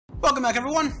Welcome back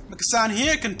everyone, Mecha-san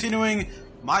here, continuing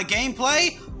my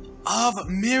gameplay of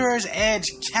Mirror's Edge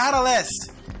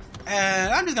Catalyst.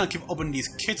 And I'm just gonna keep opening these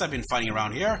kits I've been fighting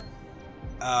around here.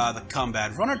 The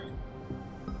Combat Runner.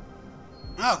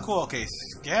 Oh, cool, okay.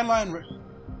 Scanline.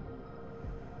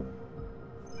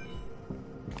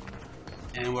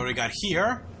 And what we got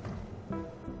here?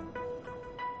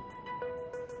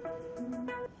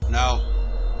 No.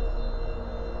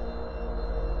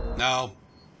 No.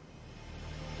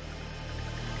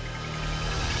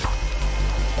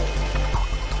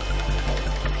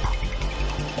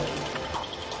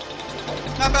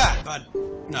 Not bad, but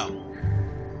no.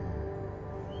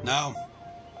 No.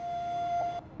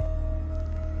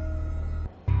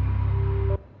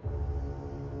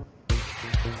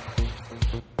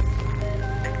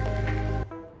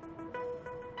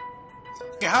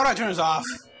 Okay, how do I turn this off?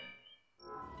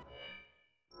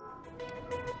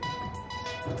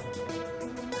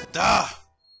 Duh!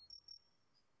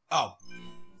 Oh.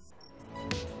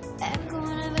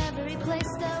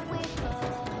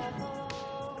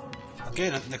 Okay,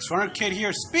 the next runner kit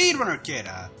here, speed runner kit.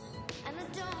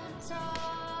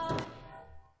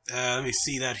 Let me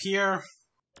see that here.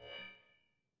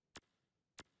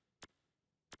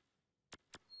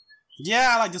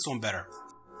 Yeah, I like this one better.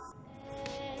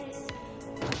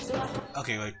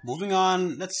 Okay, wait, moving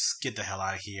on. Let's get the hell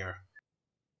out of here.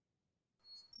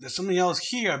 There's something else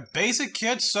here. Basic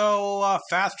kit, so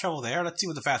fast travel there. Let's see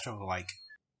what the fast travel is like.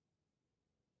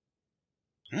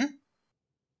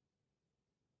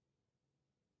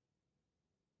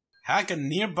 Hack a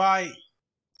nearby.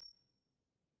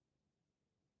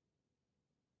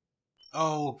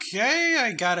 Okay,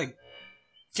 I gotta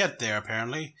get there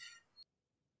apparently.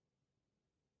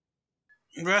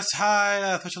 Rest high,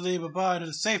 especially bye-bye to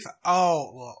the safe.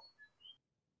 Oh, well.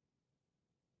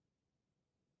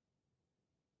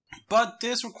 But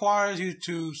this requires you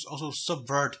to also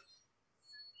subvert.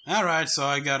 Alright, so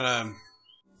I gotta...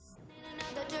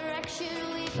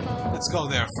 Let's go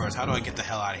there first. How do I get the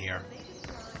hell out of here?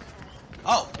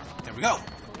 Oh, there we go.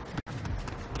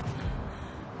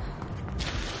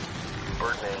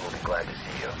 Birdman will be glad to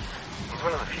see you. He's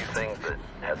one of the few things that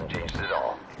hasn't changed at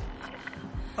all.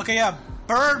 Okay, yeah,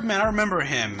 Birdman, I remember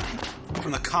him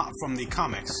from the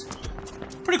comics.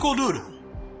 Pretty cool dude.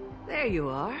 There you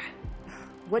are.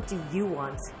 What do you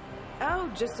want? Oh,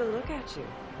 just to look at you.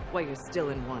 While you're still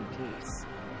in one piece.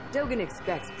 Dogen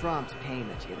expects prompt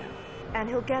payment, you know. And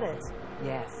he'll get it.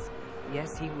 Yes.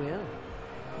 Yes, he will.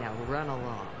 Now run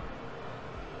along.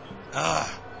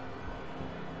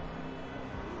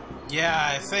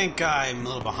 Yeah, I think I'm a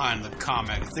little behind the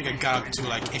comic. I think I got up to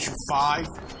like issue 5.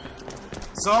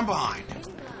 So I'm behind.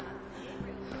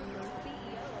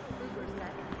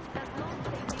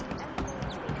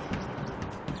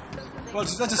 Well,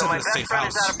 let's just have a safe friend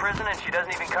house. is out of prison and she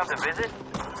doesn't even come to visit?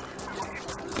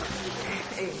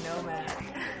 Hey, Nomad.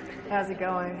 How's it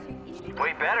going?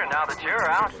 Way better now that you're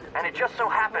out. And it just so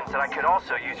happens that I could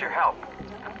also use your help.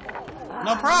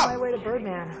 No On problem. my way to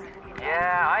Birdman.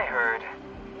 Yeah, I heard.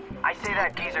 I say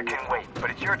that geezer can wait, but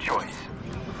it's your choice.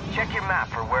 Check your map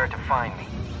for where to find me.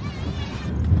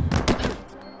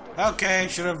 Okay,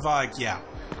 should have, yeah.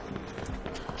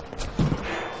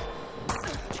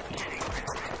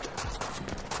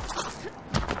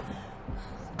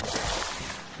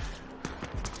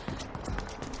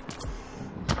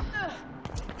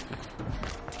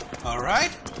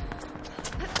 Alright.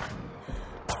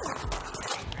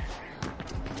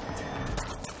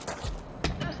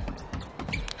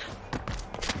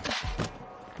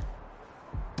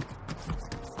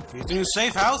 You do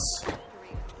safe house?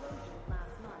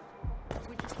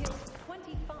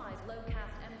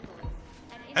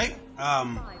 Hey,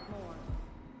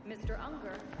 Mr.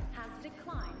 Unger has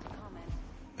declined to comment.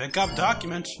 pick up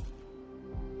document.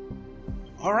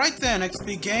 Alright then,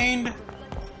 XP gained.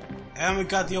 And we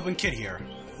got the open kit here.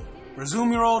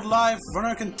 Resume your old life.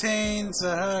 Runner contains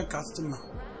custom.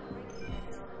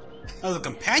 Oh, the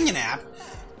companion app?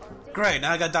 Great,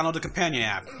 now I gotta download the companion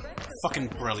app. Fucking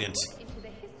brilliant.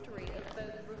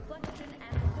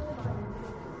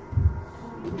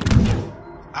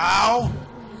 Ow!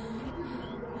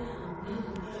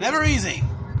 Never easy.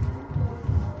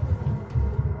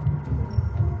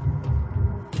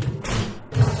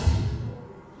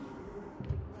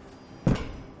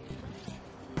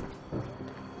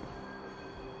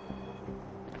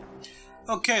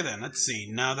 Okay then, let's see.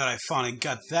 Now that I finally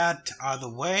got that out of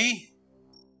the way.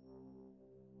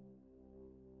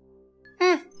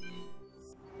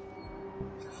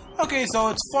 Okay, so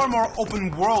it's far more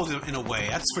open world in a way.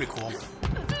 That's pretty cool.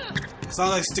 It's not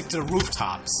like stick to the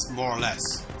rooftops, more or less.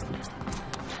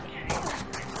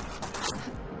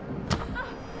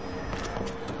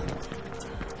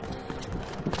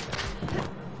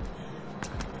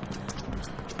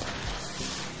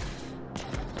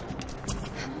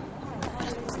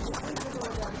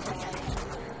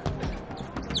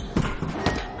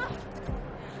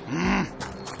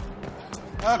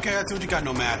 Okay, that's what you got,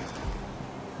 Nomad.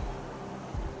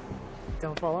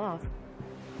 Don't fall off.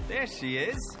 There she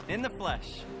is, in the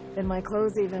flesh. In my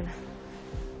clothes, even.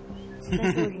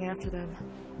 Thanks for looking after them.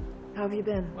 How have you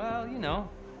been? Well, you know,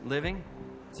 living,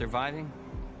 surviving.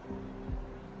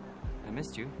 I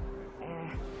missed you.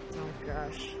 Oh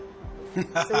gosh.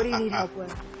 So what do you need help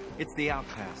with? It's the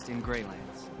Outcast in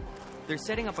Greylands. They're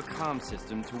setting up a comm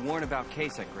system to warn about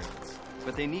case upgrades,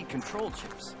 but they need control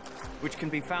chips, which can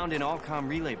be found in all comm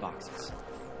relay boxes.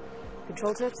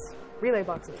 Control chips? Relay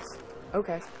boxes.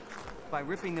 Okay. By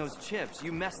ripping those chips,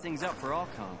 you mess things up for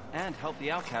Allcom and help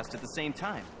the Outcast at the same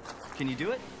time. Can you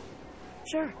do it?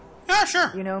 Sure. Yeah,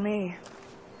 sure. You know me.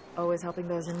 Always helping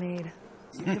those in need.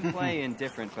 You can play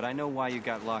indifferent, but I know why you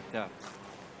got locked up.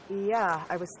 Yeah,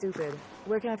 I was stupid.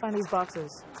 Where can I find these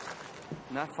boxes?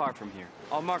 Not far from here.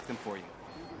 I'll mark them for you.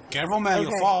 Careful, man,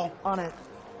 you'll fall. On it.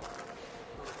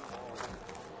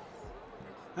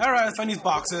 Alright, let's find these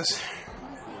boxes.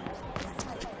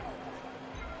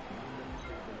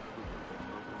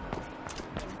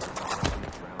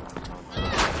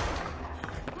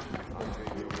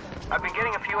 I've been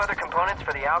getting a few other components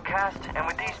for the Outcast, and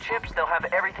with these chips, they'll have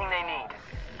everything they need.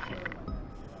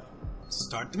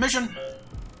 Start the mission.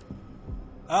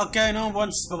 Okay, no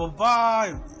one's blah blah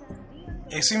blah.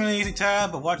 A seemingly easy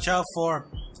tab, but watch out for,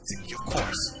 of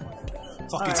course,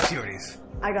 fucking securities.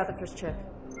 I got the first chip.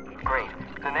 Great.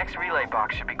 The next relay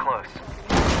box should be close.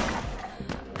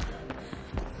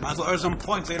 Might as well earn some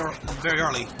points later, very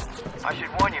early. I should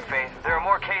warn you, Faith, there are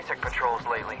more CASEC patrols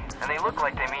lately, and they look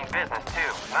like they mean business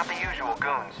too, not the usual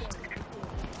goons.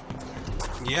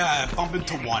 Yeah, I bump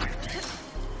into one.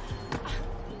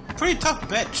 Pretty tough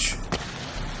bitch.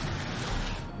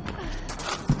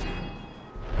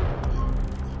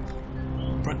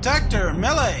 Protector,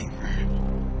 melee.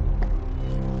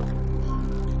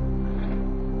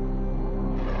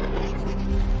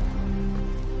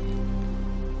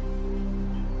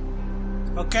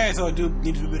 Okay, so I do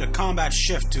need to do a bit of combat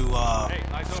shift to, Hey,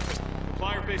 eyes open.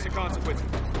 Apply or face the consequences.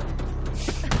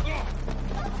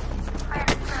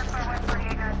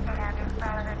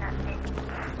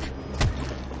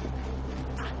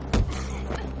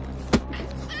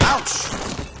 Ouch!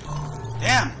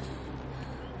 Damn!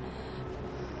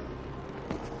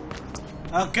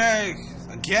 Okay,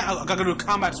 again, I gotta do a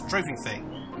combat strafing thing.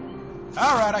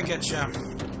 Alright, I get you.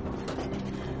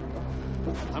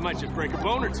 I might just break a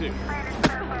bone or two.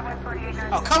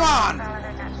 Oh, come on!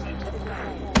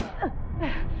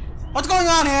 What's going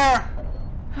on here?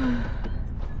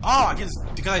 Oh, I guess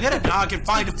because I did it now, I can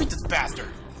finally defeat this bastard.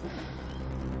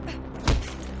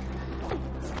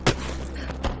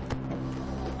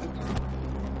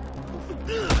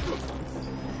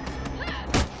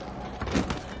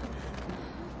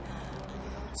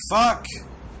 Fuck.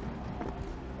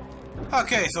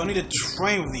 Okay, so I need to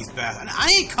train with these bastards. And I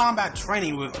need combat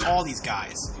training with all these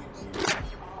guys.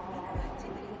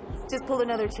 Just pulled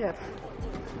another chip.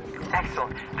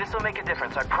 Excellent. This will make a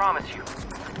difference, I promise you.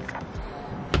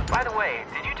 By the way,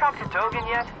 did you talk to Dogen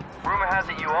yet? Rumor has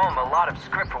it you owe him a lot of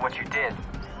script for what you did.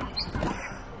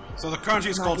 So the currency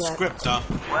is called yet. script, huh?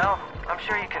 Well, I'm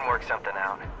sure you can work something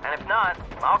out. And if not,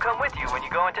 I'll come with you when you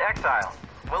go into exile.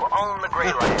 We'll own the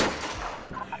Greylands.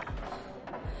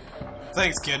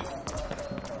 Thanks, kid.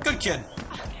 Good kid.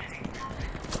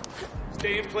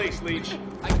 Stay in place, Leech.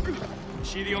 Is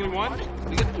she the only one?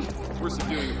 We're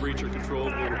subduing a breacher control.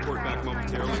 We'll report back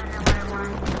momentarily.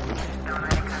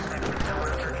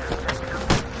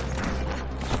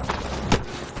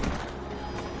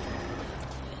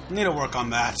 Need to work on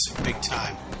that. Big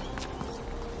time.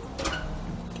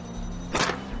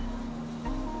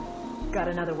 Got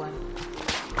another one.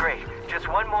 Great. Just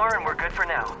one more and we're good for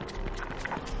now.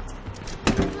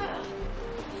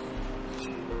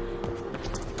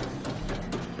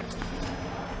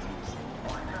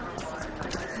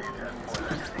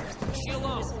 Shield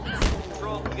on.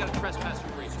 Control, we got a trespasser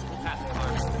breach. Pass the car.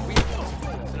 We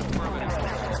it's an affirmative.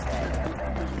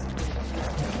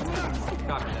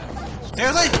 Copy that.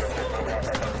 Seriously?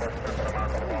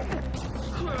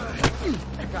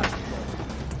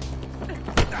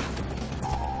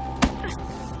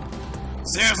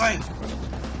 Seriously?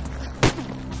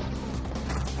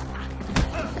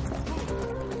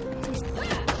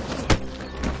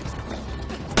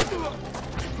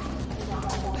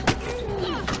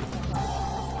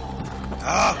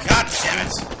 Oh, god damn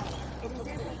it!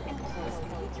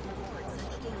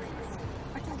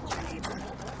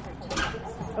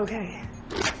 Okay.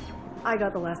 I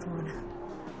got the last one.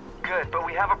 Good, but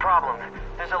we have a problem.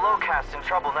 There's a low caste in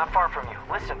trouble not far from you.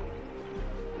 Listen.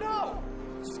 No!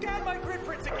 Just scan my grid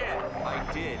prints again!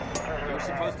 I did. You were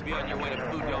supposed to be on your way to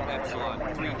Blue Dome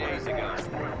Epsilon 3 days ago.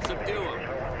 Subdue him.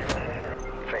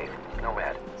 Faith,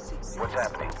 Nomad, what's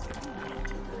happening?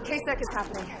 KSEC is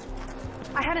happening.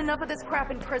 I had enough of this crap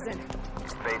in prison.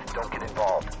 Faith, don't get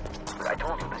involved. I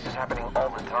told you this is happening all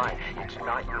the time. It's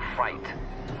not your fight.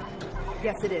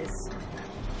 Yes, it is.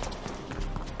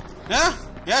 Yeah?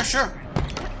 Yeah, sure.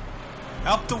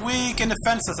 Help the weak and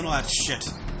defenseless and all that shit.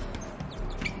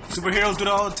 Superheroes do it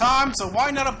all the time, so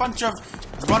why not a bunch of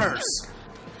runners?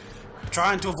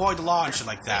 Trying to avoid the law and shit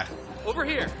like that. Over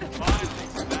here!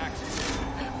 Fine, back.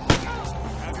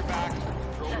 Have your back.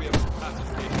 Control, we have a passive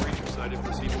state breach sighted.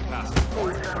 Proceed with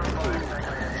passive.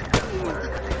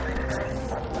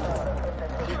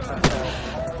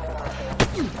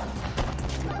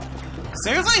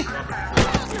 Seriously?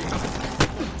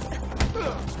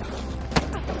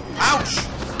 Ouch!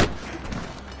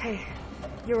 Hey,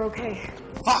 you're okay.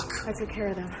 Fuck! I took care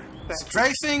of them.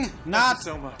 Strafing? Not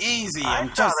easy. I I'm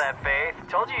saw just... that, Faith.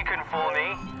 Told you couldn't fool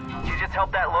me. You just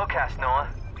helped that Locust, Noah.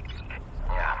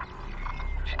 Yeah.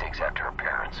 She takes after her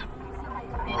parents.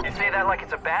 You say that like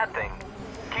it's a bad thing.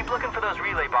 Keep looking for those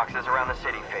relay boxes around the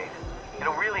city, Faith.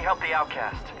 It'll really help the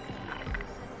outcast.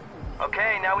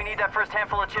 Okay, now we need that first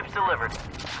handful of chips delivered.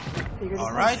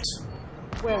 Alright.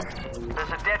 Where? There's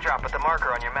a dead drop at the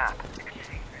marker on your map.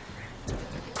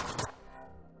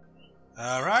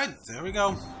 Alright, there we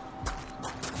go.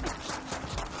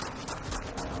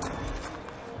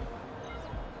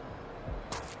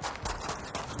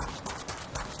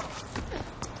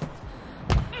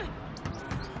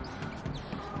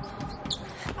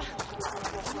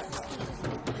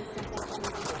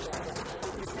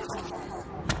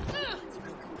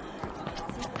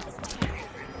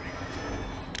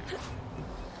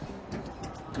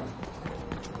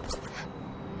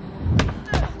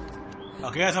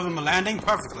 Okay, I have him landing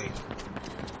perfectly.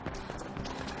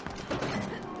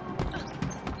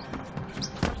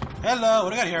 Hello,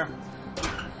 what do I got here?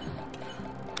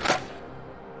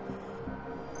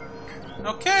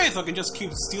 Okay, so I can just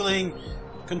keep stealing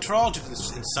control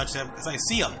chips and such as I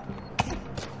see them.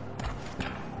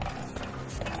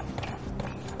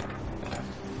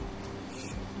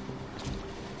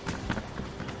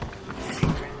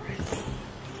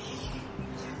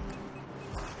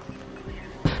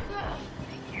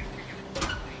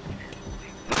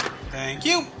 Thank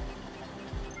you.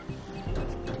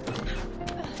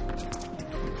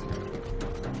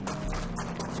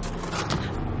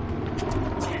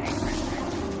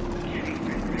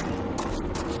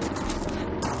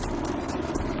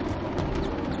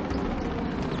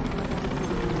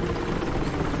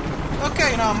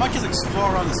 Okay, now I might just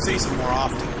explore around the city some more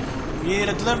often. Need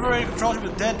a delivery control ship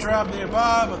with dead drop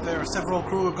nearby, but there are several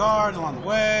crew guards along the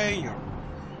way. You're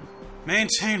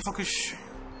maintain focus.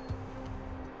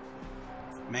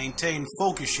 Maintain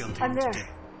focus shield. I'm there.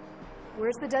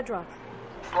 Where's the dead drop?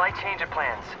 Slight change of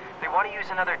plans. They want to use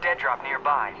another dead drop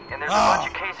nearby, and there's a bunch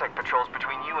of KSEC patrols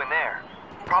between you and there.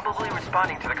 Probably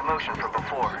responding to the commotion from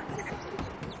before.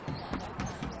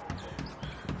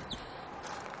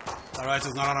 Alright, so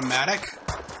it's not automatic.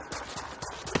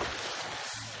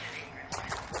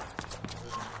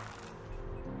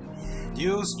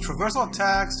 Use traversal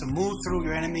attacks to move through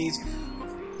your enemies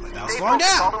without Stay slowing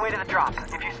focused all down. the way to the drop.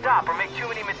 If you stop or make too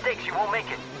many mistakes, you won't make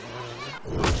it.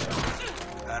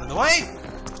 Out of the way.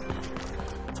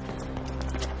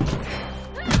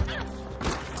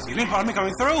 Excuse me, pardon me,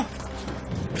 coming through.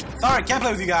 Sorry, can't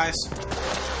play with you guys.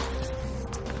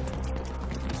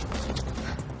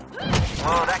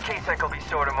 Whoa, that KSEC will be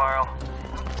sore tomorrow.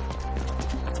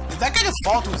 Did that guy just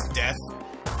fall to his death?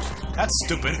 That's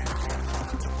stupid.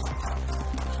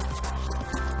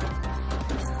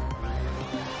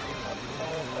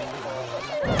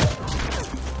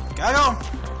 Gotta go.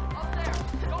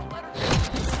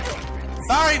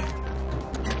 Sorry.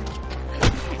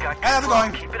 You got Hey, how's it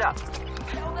going? Keep it up.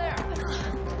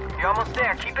 You're almost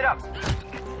there. Keep it up.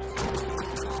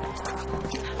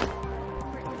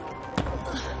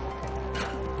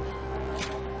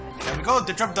 There we go.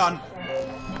 The trip done.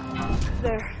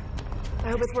 There. I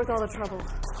hope it's worth all the trouble.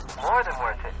 More than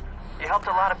worth it. You helped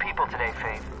a lot of people today,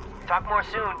 Faith. Talk more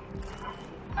soon.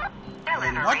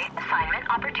 What? Assignment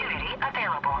opportunity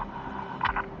available.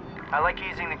 I like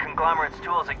using the conglomerate's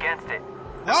tools against it.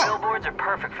 The Oh. billboards are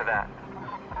perfect for that.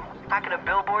 Hacking a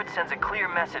billboard sends a clear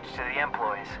message to the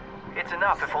employees. It's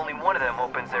enough if only one of them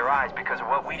opens their eyes because of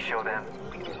what we show them.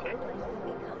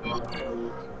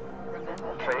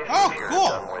 Faith, Oh, if you're cool.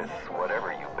 done with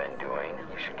whatever you've been doing,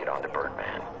 you should get on to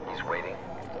Birdman. He's waiting.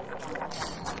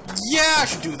 Yeah, I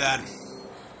should do that.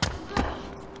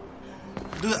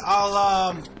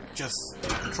 I'll just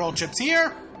control chips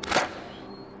here.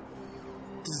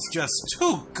 just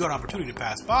too good an opportunity to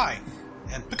pass by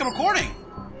and pick a recording.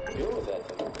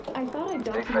 I thought I'd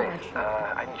done Hey, too Faith, much.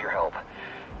 I need your help.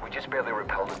 We just barely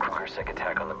repelled a Kruger-Sec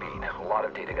attack on the beat. A lot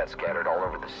of data got scattered all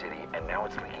over the city, and now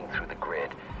it's leaking through the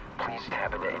grid. Please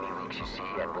tap into any leaks you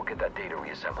see, and we'll get that data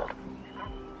reassembled.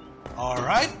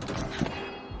 Alright.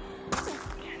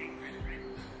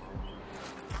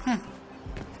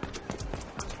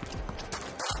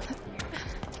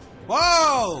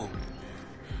 Whoa!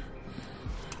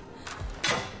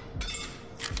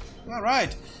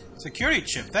 Alright. Security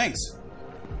chip, thanks.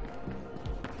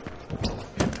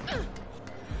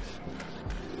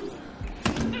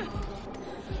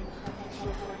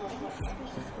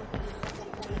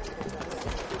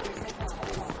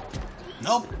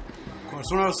 Nope. Of course,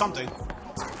 we'll know something. As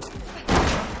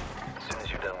soon as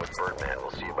you're done with Birdman,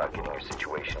 we'll see about getting your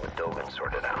situation with Dogan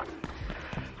sorted out.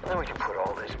 And then we can put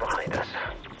all this behind us.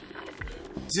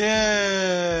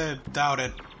 Doubt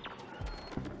it.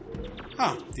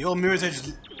 Huh, the old Mirror's Edge...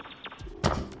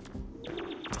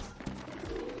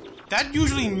 That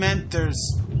usually meant there's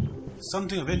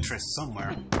something of interest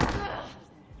somewhere.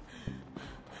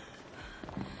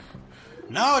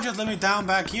 No, just let me down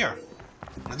back here.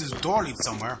 This door leads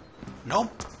somewhere.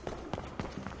 Nope.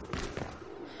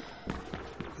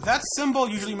 That symbol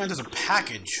usually meant there's a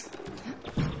package.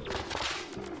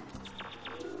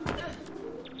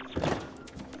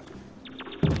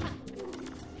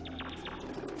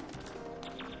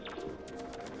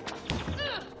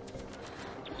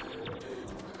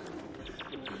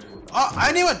 Oh,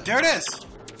 I knew it! There it is!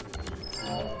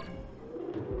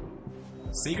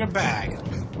 Secret bag.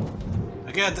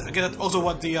 I get also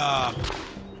what the,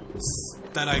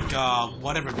 that, like,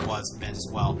 whatever it was meant as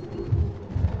well.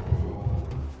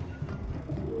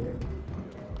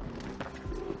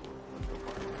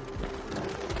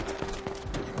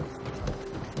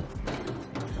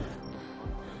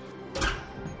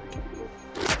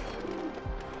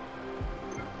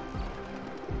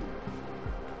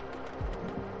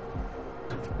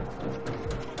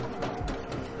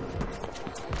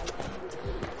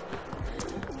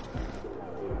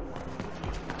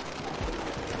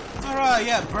 Alright,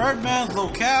 yeah, Birdman's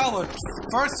locale, but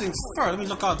first things first, let me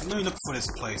look for this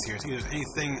place here, see if there's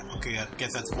anything. Okay, I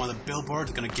guess that's one of the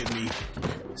billboards gonna give me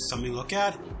something to look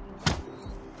at.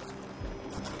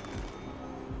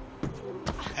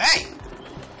 Hey!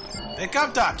 Pick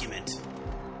up document.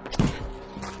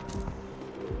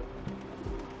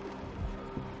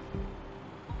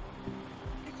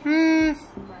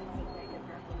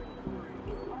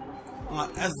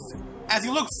 As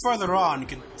you look further on, you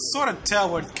can sort of tell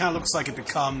what it kind of looks like it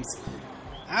becomes,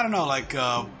 I don't know, like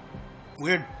a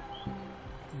weird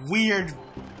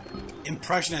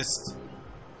impressionist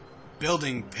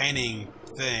building painting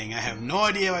thing. I have no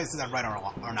idea if I said that right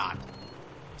or not.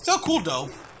 Still cool though.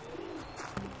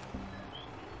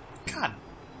 God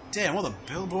damn, all the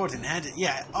billboards and ads.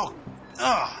 Yeah, oh,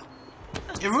 ugh.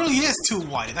 It really is too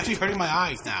white. It's actually hurting my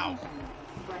eyes now.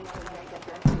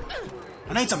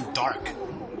 I need some dark.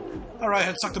 Alright,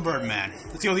 let's talk to Birdman.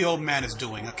 Let's see what the old man is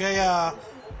doing, okay?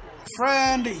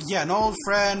 Friend, yeah, an old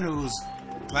friend who's,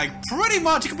 like, pretty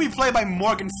much, he could be played by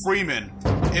Morgan Freeman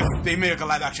if they make a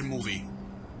live-action movie.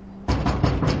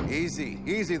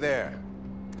 Easy there.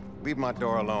 Leave my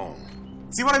door alone.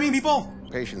 See what I mean, people?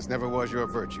 Patience never was your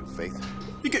virtue, Faith.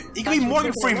 He could be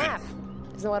Morgan Freeman.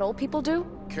 Isn't that what old people do?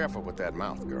 Careful with that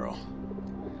mouth, girl.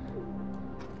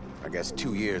 I guess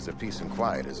 2 years of peace and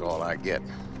quiet is all I get.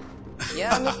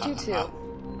 Yeah, I missed you too.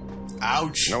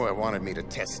 Ouch. Noah wanted me to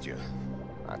test you.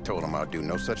 I told him I'd do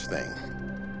no such thing.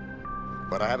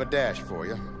 But I have a dash for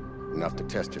you. Enough to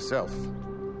test yourself.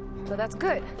 So that's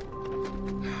good.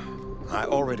 I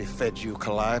already fed you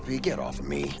Calliope. Get off of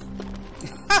me.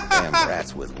 Damn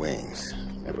rats with wings.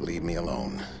 Never leave me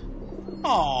alone.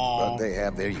 Aww. But they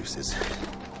have their uses.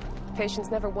 Patience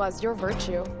never was your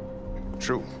virtue.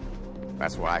 True.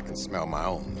 That's why I can smell my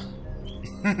own.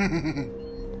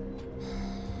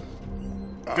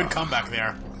 Good comeback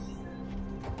there.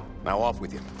 Now off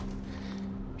with you.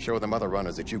 Show them other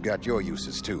runners that you've got your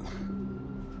uses too.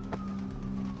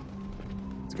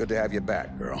 It's good to have you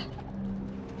back, girl.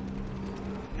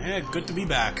 Yeah, good to be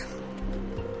back.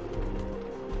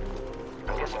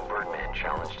 I'm guessing Birdman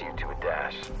challenged you to a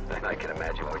dash. I can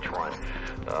imagine which one.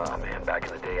 Oh man, back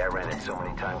in the day I ran it so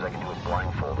many times I could do it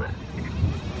blindfolded.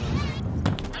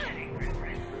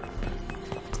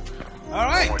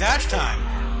 Alright, dash time.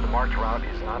 The marked route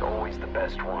is not always the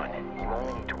best one. You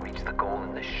only need to reach the goal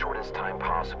in the shortest time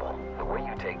possible. The way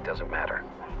you take doesn't matter.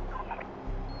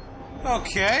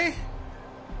 Okay.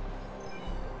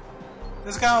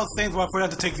 This kind of thing where I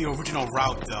have to take the original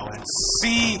route though and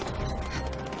see.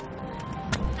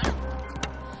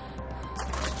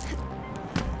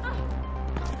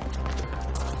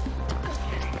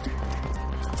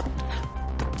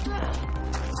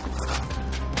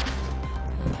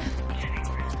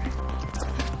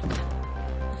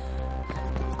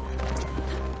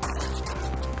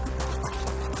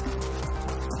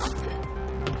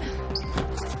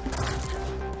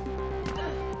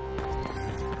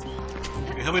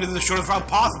 told me to do the shortest route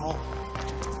possible.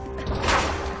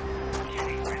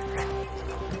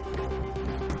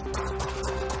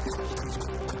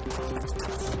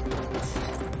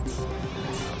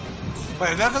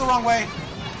 Wait, did I go the wrong way?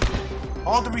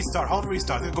 Hold the restart, hold the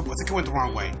restart. I think I went the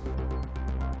wrong way.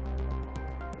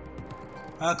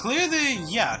 Clear the...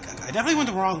 Yeah, I definitely went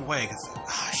the wrong way, because...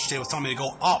 Ah, shit, it was telling me to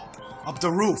go up. Up the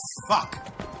roof. Fuck.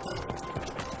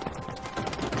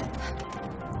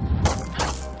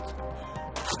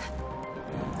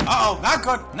 Uh-oh, not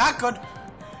good, not good.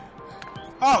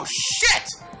 Oh,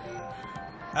 shit!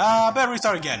 Better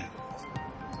restart again.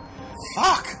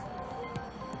 Fuck!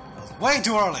 That was way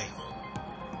too early.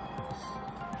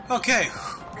 Okay.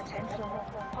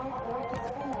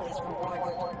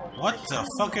 What the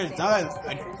fuck is that?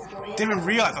 I didn't even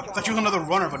realize. I thought you was another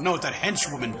runner, but no, it's that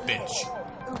henchwoman bitch.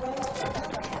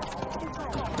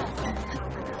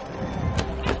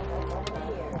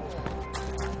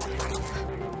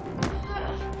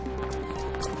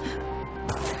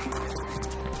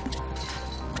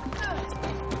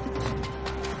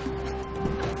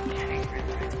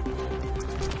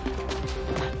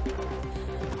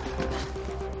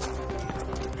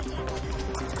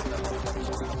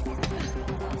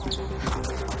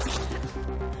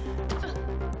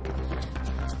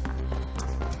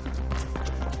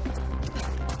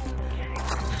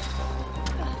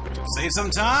 Save some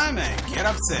time and get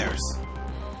upstairs.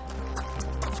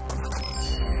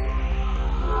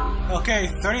 Okay,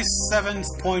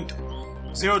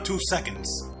 37.02 seconds.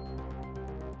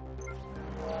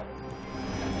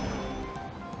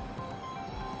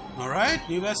 Alright,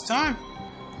 new best time.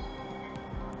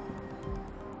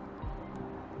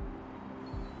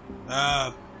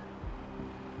 I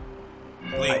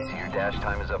see your dash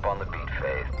time is up on the beat,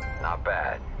 Faith. Not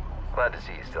bad. Glad to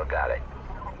see you still got it.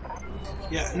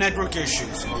 Yeah, network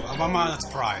issues. I'm not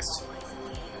surprised.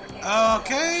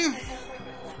 Okay.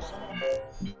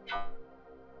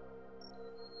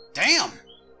 Damn.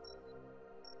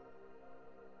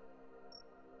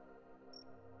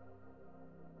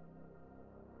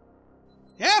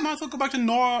 Yeah, might as well go back to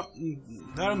Nora.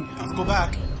 Let's go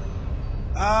back.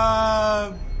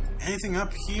 Anything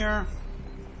up here?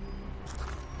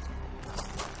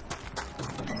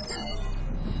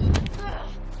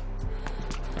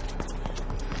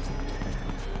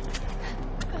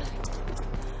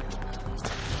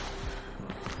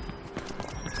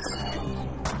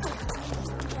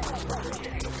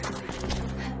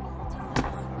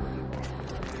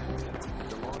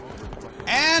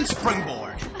 And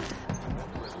springboard.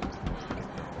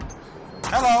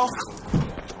 Hello.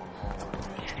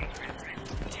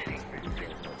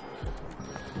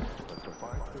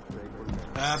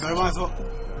 But I might as well.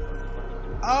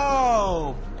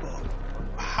 Oh,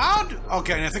 how do?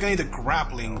 Okay, and I think I need the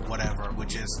grappling, whatever,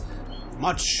 which is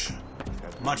much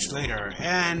later.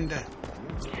 And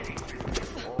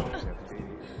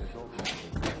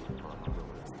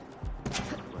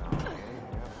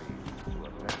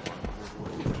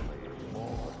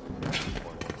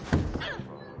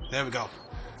there we go.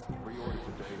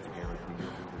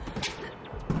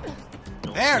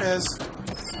 There it is.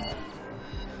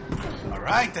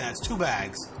 Alright, then it's 2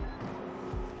 bags.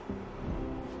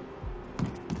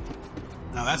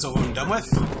 Now that's over and done with.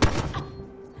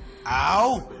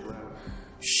 Ow!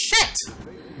 Shit!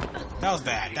 That was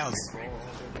bad. That was...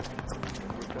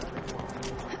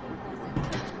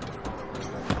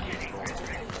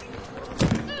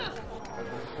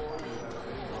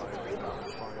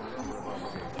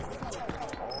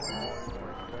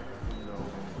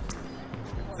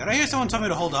 Did I hear someone tell me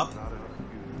to hold up?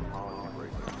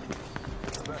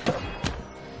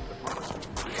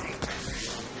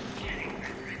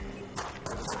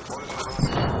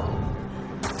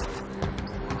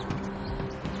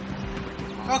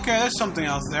 Okay, there's something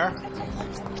else there.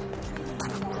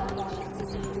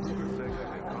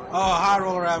 Oh, High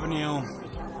Roller Avenue.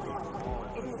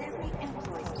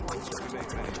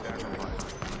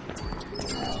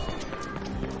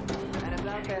 And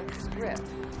about that script.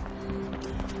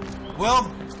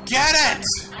 Well, get it!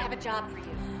 I have a job for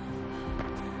you.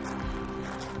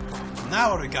 Now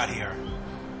what do we got here?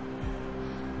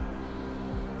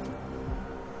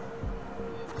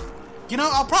 You know,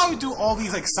 I'll probably do all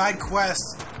these like side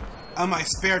quests on my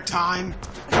spare time.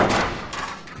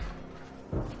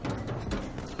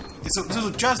 This will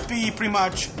just be pretty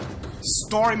much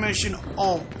story mission,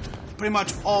 pretty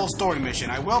much all story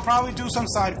mission. I will probably do some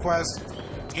side quests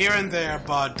here and there,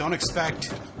 but don't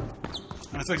expect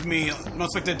it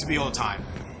to be all the time.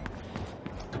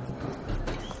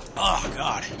 Oh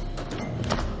God.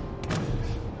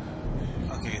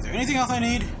 Okay, is there anything else I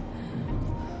need?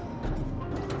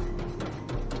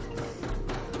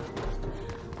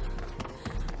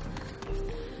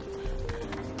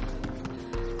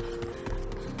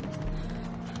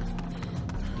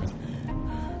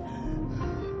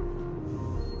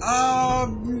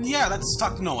 Yeah, let's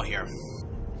talk to Noah here.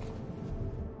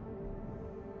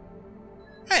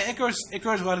 Hey, Icarus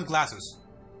without his glasses.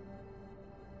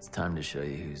 It's time to show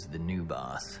you who's the new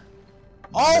boss.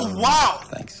 Oh, wow!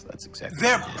 Thanks, that's exactly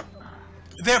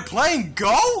They're playing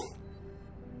Go?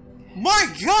 My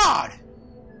god!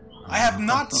 I have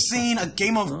not seen a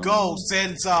game of Go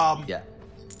since,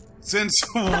 since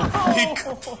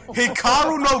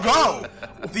Hikaru no Go,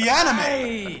 the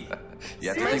anime.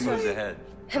 Yeah, everything moves ahead.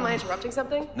 Am I interrupting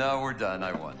something? No, we're done.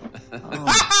 I won.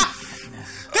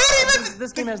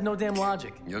 This game has no damn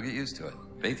logic. You'll get used to it.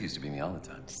 Faith used to beat me all the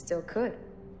time. Still could.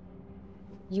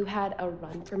 You had a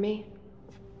run for me?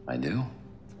 I do.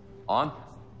 On.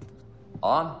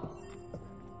 On.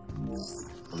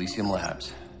 Elysium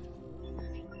Labs.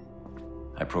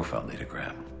 High-profile data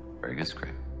grab. Very good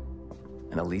script.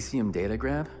 An Elysium data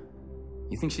grab?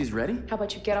 You think she's ready? How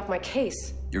about you get off my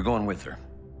case? You're going with her.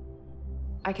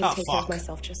 I can take care of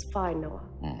myself just fine, Noah.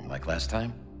 Like last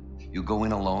time? You go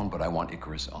in alone, but I want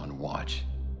Icarus on watch.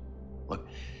 Look,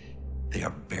 they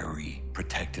are very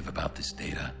protective about this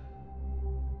data.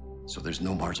 So there's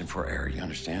no margin for error, you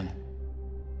understand?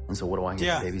 And so what do I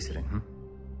get for babysitting,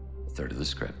 A third of the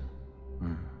script.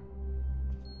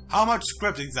 How much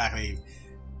script exactly?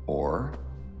 Or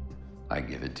I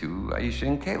give it to Aisha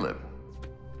and Caleb.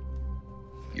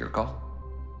 Your call.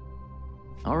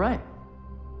 All right.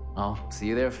 I'll see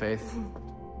you there, Faith.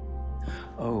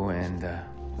 Oh, and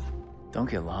don't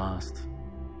get lost.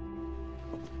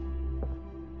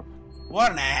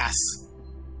 What an ass.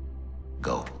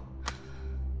 Go.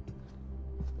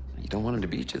 You don't want him to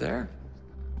beat you there?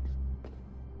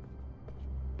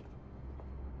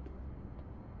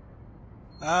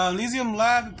 Elysium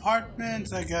Lab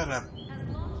Apartments, I gotta... You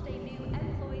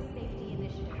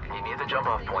need the jump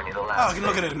off point near the lab. Oh, I can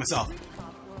look at it myself.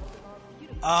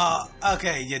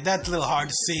 Okay, yeah, that's a little hard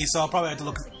to see, so I'll probably have to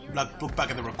look back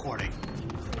at the recording.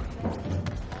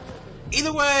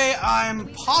 Either way,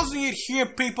 I'm pausing it here,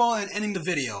 people, and ending the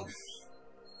video.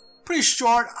 Pretty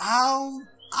short.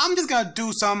 I'm just gonna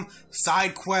do some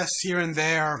side quests here and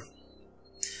there,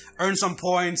 earn some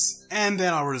points, and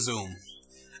then I'll resume.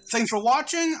 Thanks for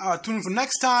watching. Tune in for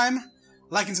next time.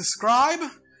 Like and subscribe.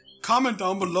 Comment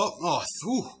down below. Oh,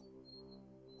 ooh.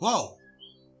 Whoa.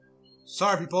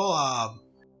 Sorry, people.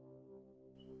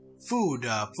 Food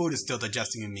is still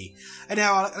digesting in me. And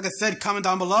now, like I said, comment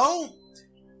down below.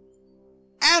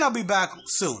 And I'll be back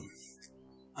soon.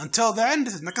 Until then,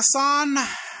 this is Mecha-san,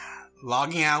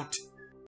 logging out.